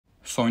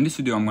So in this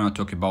video, I'm going to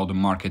talk about the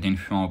market in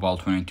FIFA Mobile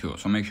 22.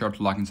 So make sure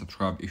to like and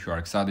subscribe if you are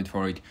excited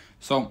for it.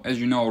 So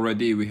as you know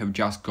already, we have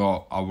just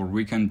got our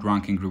weekend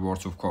ranking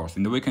rewards, of course.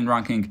 In the weekend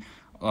ranking,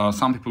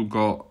 some people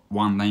go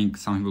one thing,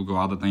 some people go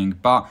other thing,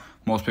 but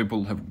most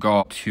people have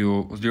got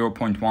to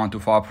 0.1 to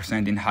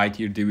 5% in high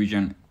tier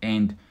division,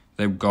 and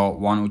they've got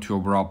 102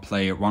 overall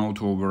player,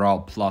 102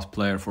 overall plus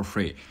player for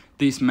free.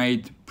 This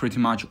made pretty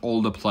much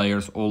all the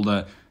players, all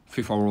the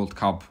FIFA World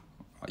Cup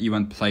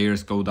event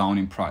players go down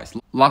in price.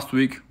 Last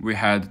week we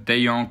had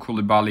De Jong,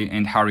 Koulibaly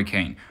and Harry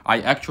Kane. I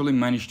actually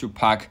managed to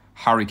pack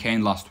Harry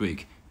Kane last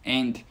week,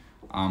 and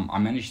I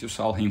managed to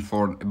sell him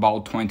for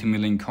about 20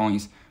 million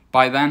coins.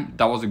 By then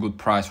that was a good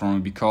price for me,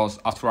 because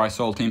after I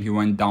sold him he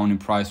went down in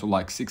price to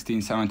like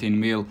 16-17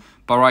 mil,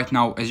 but right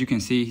now, as you can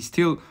see, he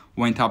still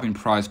went up in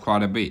price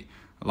quite a bit.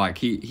 Like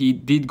he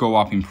did go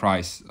up in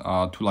price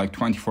to like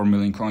 24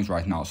 million coins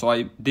right now. So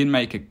I did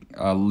make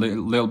a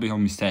little bit of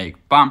mistake,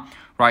 but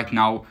right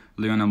now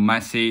Lionel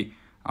Messi,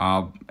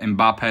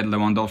 Mbappe,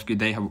 Lewandowski,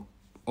 they have,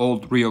 all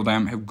three of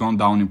them have gone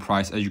down in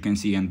price, as you can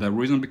see. And the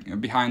reason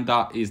behind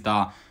that is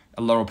that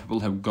a lot of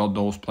people have got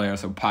those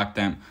players, have packed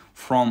them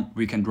from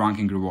weekend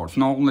ranking rewards.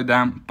 Not only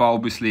them, but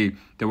obviously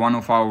the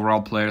 105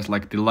 overall players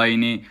like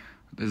Delaney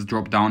has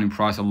dropped down in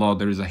price a lot.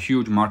 There is a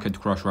huge market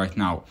crush right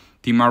now.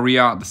 Di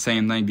Maria, the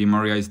same thing. Di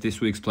Maria is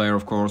this week's player,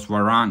 of course.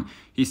 Varane,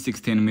 he's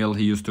 16 mil.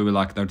 He used to be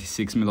like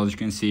 36 mil, as you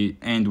can see.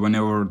 And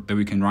whenever the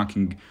weekend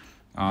ranking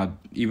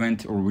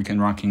event or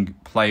weekend ranking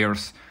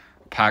players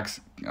packs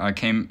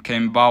came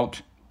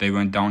about, they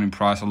went down in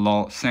price a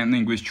lot. Same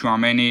thing with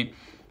Tchouaméni,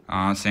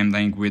 same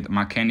thing with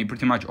McKennie,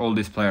 pretty much all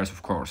these players,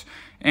 of course.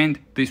 And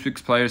this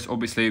week's players,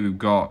 obviously, we've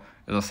got,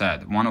 as I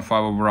said,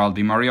 105 overall.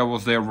 Di Maria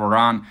was there,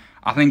 Varane.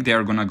 I think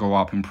they're gonna go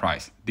up in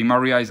price. Di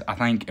Maria is, I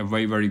think, a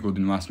very good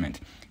investment.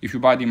 If you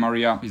buy Di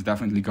Maria, he's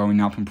definitely going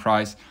up in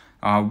price.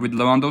 With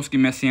Lewandowski,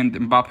 Messi and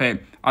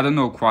Mbappe, I don't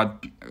know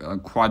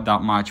quite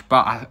that much,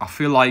 but I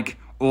feel like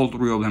all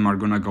three of them are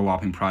gonna go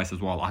up in price as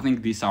well. I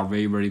think these are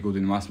very good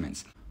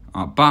investments.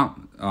 But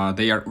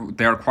they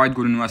are quite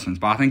good investments.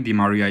 But I think Di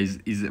Maria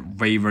is a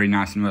very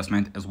nice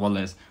investment, as well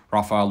as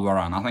Rafael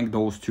Varane. I think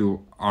those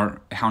two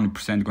are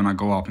 100% gonna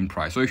go up in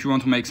price. So if you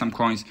want to make some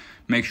coins,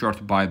 make sure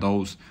to buy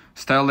those.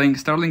 Sterling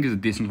is a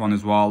decent one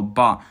as well,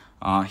 but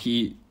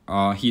he's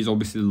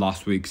obviously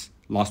last week's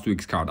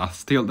card. I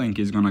still think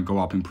he's gonna go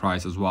up in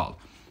price as well.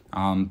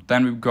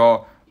 Then we've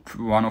got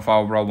one of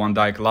our overall Van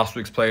Dijk, last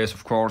week's players,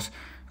 of course.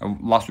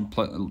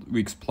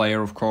 Week's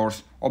player, of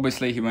course.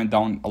 Obviously, he went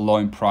down a lot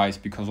in price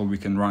because of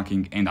weekend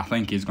ranking, and I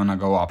think he's gonna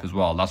go up as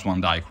well. That's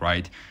Van Dijk,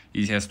 right?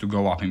 He has to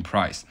go up in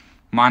price.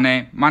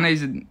 Mane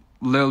is a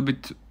little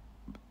bit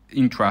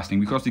interesting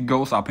because it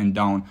goes up and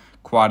down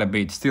quite a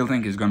bit. Still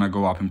think he's gonna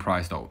go up in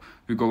price though.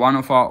 We got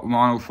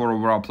 104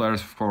 overall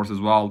players, of course, as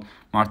well.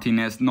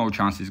 Martinez, no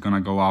chance he's gonna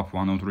go up.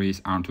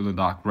 103s aren't to the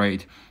dark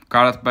great.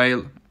 Gareth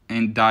Bale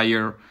and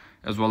Dyer,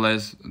 as well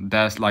as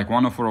there's like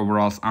 104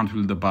 overalls aren't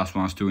really the best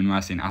ones to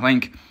invest in. I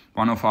think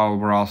 105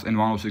 overalls and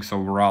 106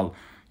 overall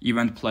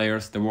event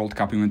players, the World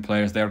Cup event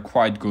players, they're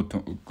quite good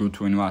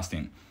to invest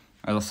in.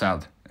 As I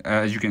said,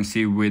 as you can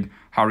see with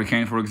Harry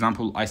Kane, for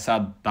example, I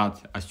said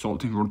that I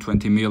sold him for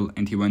 20 mil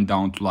and he went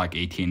down to like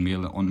 18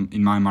 mil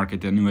in my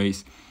market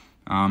anyways.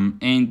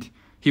 And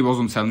he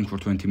wasn't selling for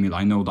 20 mil,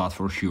 I know that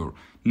for sure.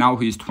 Now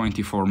he's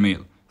 24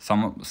 mil.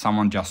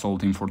 Someone just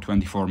sold him for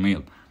 24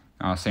 mil.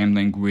 Same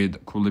thing with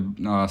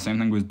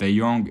De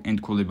Jong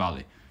and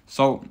Koulibaly.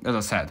 So as I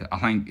said, I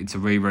think it's a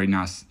very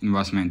nice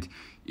investment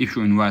if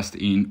you invest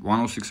in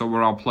 106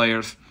 overall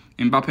players.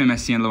 Mbappe,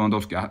 Messi and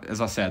Lewandowski,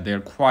 as I said, they're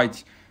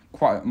quite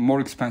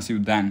more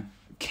expensive than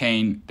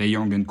Kane, De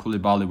Jong and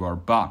Koulibaly were,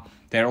 but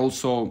they're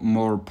also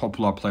more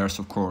popular players,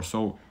 of course.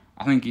 So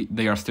I think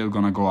they are still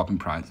gonna go up in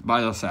price. But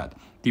as I said,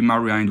 Di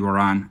Maria and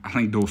Varane, I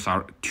think those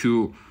are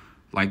two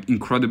like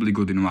incredibly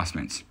good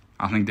investments.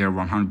 I think they're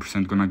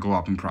 100% gonna go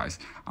up in price.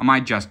 I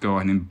might just go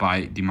ahead and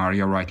buy Di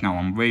Maria right now.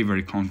 I'm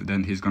very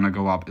confident he's gonna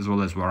go up, as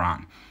well as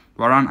Varane.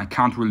 Varane, I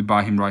can't really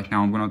buy him right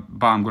now. I'm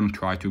gonna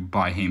try to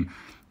buy him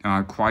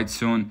quite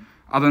soon.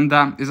 Other than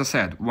that, as I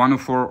said,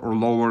 104 or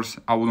lowers,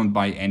 I wouldn't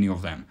buy any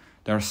of them.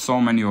 There are so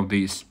many of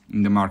these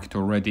in the market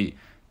already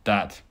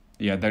that,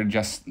 yeah, they're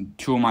just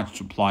too much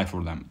supply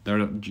for them.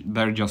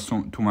 They're just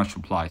too much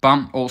supply.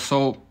 But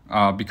also,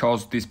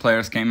 because these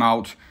players came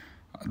out,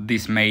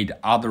 this made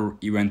other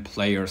event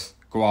players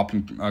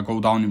go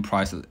down in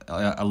price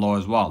a lot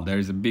as well. There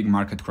is a big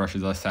market crush,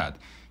 as I said.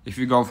 If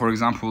you go, for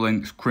example,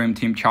 in Scream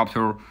Team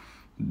chapter,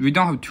 we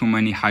don't have too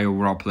many high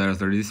overall players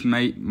there. This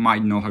might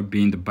not have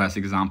been the best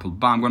example,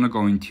 but I'm gonna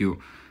go into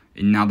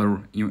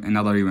another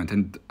event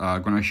and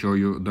gonna show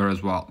you there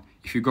as well.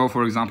 If you go,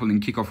 for example,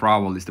 in Kickoff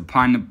Rival, it's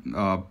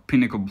the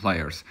pinnacle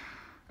players.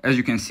 As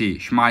you can see,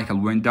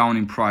 Schmeichel went down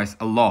in price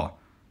a lot.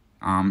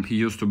 He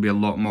used to be a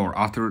lot more.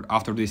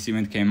 After this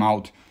event came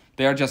out,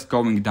 they are just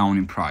going down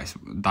in price.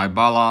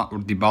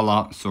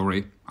 Dybala,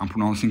 sorry, I'm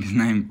pronouncing his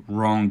name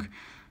wrong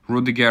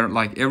Rudiger,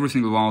 like every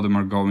single one of them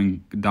are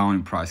going down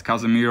in price.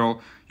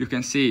 Casemiro, you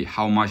can see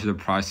how much the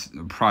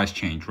price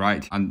changed,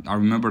 right? And I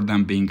remember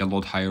them being a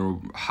lot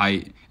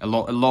a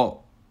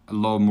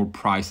lot more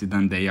pricey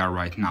than they are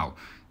right now.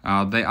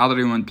 The other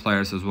event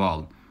players as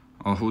well.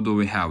 Who do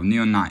we have?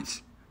 Neon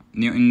Knights.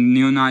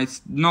 Neon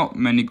Knights, not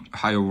many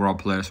high overall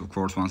players, of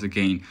course, once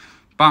again,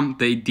 but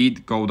they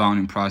did go down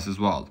in price as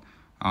well.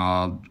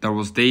 There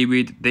was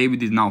David.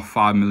 David is now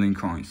 5 million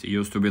coins. It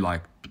used to be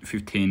like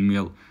 15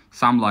 mil,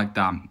 something like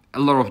that. A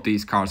lot of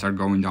these cards are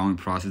going down in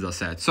price, as I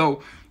said.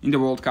 So in the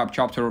World Cup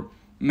chapter,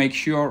 make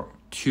sure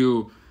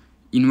to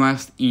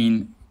invest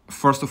in,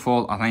 first of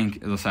all, I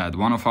think, as I said,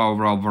 105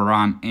 overall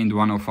Varane and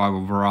 105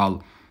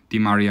 overall Di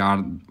Maria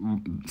are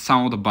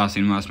some of the best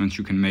investments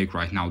you can make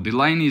right now.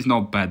 Delaney is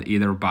not bad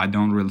either, but I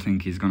don't really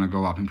think he's gonna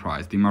go up in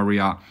price. Di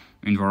Maria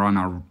and Varane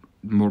are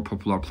more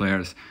popular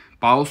players,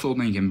 but I also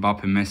think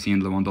Mbappe, Messi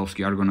and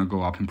Lewandowski are gonna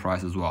go up in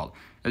price as well.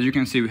 As you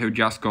can see, we have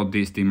just got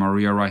this Di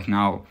Maria right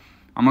now.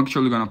 I'm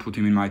actually gonna put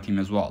him in my team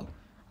as well.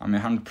 I'm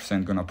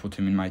 100% gonna put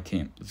him in my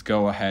team. Let's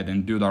go ahead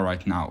and do that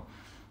right now.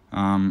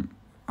 I'm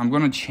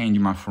gonna change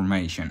my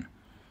formation.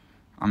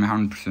 I'm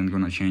 100%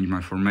 gonna change my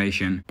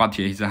formation, but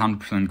yeah, he's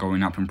 100%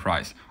 going up in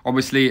price.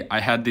 Obviously, I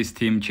had this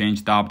team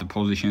changed up, the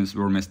positions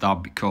were messed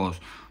up because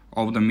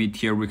of the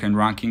mid-tier weekend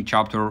ranking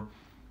chapter.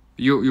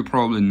 You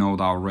probably know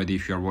that already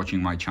if you're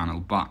watching my channel,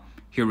 but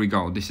here we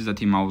go. This is the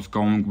team I was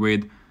going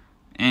with,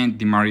 and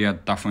Di Maria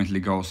definitely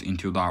goes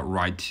into that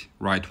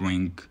right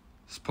wing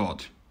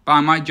spot. But I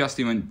might just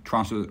even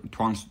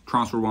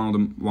transfer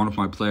one of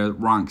my player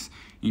ranks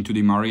into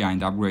Di Maria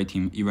and upgrade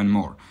him even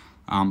more.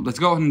 Let's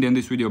go ahead and end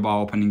this video by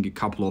opening a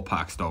couple of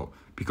packs though,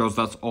 because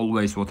that's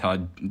always what I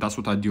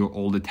do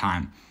all the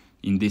time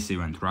in this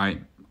event,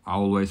 right? I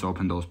always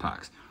open those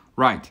packs.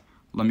 Right,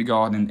 let me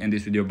go ahead and end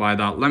this video by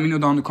that. Let me know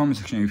down in the comment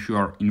section if you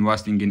are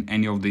investing in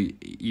any of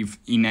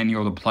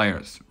the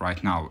players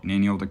right now, in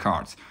any of the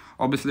cards.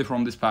 Obviously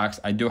from these packs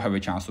I do have a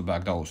chance to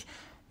back those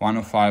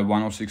 105,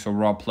 106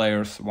 overall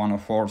players,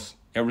 104s,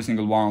 every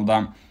single one of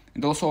them.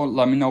 And also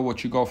let me know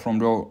what you got from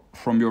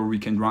your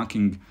weekend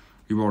ranking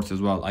rewards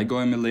as well. I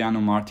got Emiliano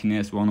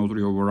Martinez,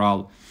 103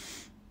 overall.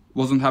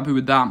 Wasn't happy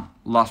with that.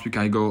 Last week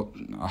I got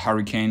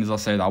Hurricane, as I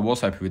said, I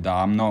was happy with that.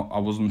 I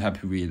wasn't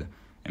happy with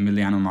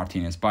Emiliano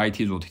Martinez, but it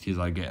is what it is,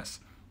 I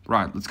guess.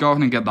 Right, let's go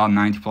ahead and get that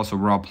 90 plus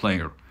overall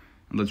player.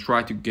 And let's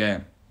try to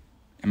get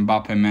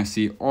Mbappe,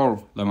 Messi,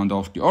 or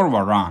Lewandowski, or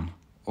Varane,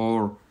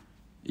 or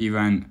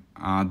even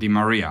Di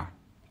Maria.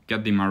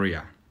 Get Di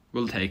Maria.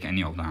 We'll take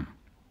any of them.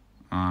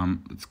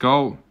 Let's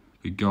go.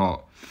 We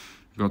got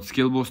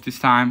skill boost this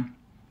time.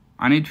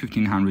 I need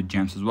 1500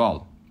 gems as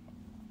well.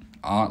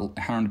 I'll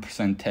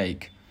 100%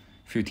 take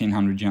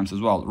 1500 gems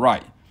as well.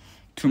 Right,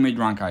 2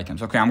 mid-rank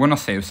items. Okay, I'm gonna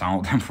save some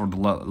of them for the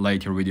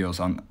later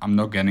videos, and I'm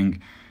not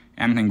getting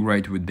anything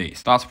great with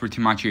this. That's pretty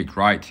much it,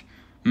 right?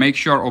 Make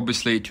sure,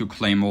 obviously, to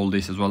claim all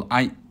this as well.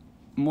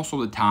 Most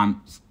of the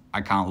time, I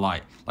can't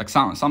lie. Like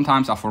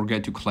sometimes I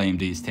forget to claim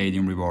these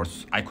stadium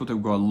rewards. I could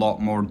have got a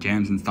lot more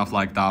gems and stuff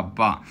like that,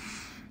 but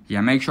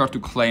yeah, make sure to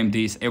claim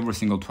these every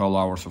single 12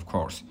 hours, of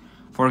course.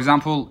 For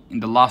example, in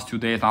the last 2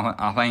 days,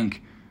 I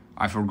think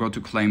I forgot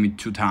to claim it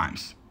 2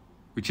 times,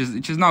 which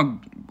is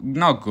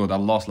not good. I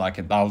lost like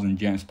 1,000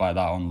 gems by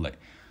that only.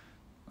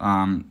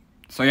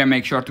 So yeah,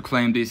 make sure to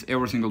claim this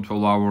every single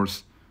 12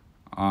 hours.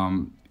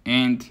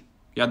 And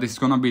yeah, this is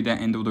gonna be the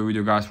end of the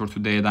video, guys, for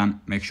today. Then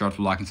make sure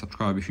to like and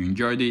subscribe if you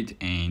enjoyed it,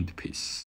 and peace.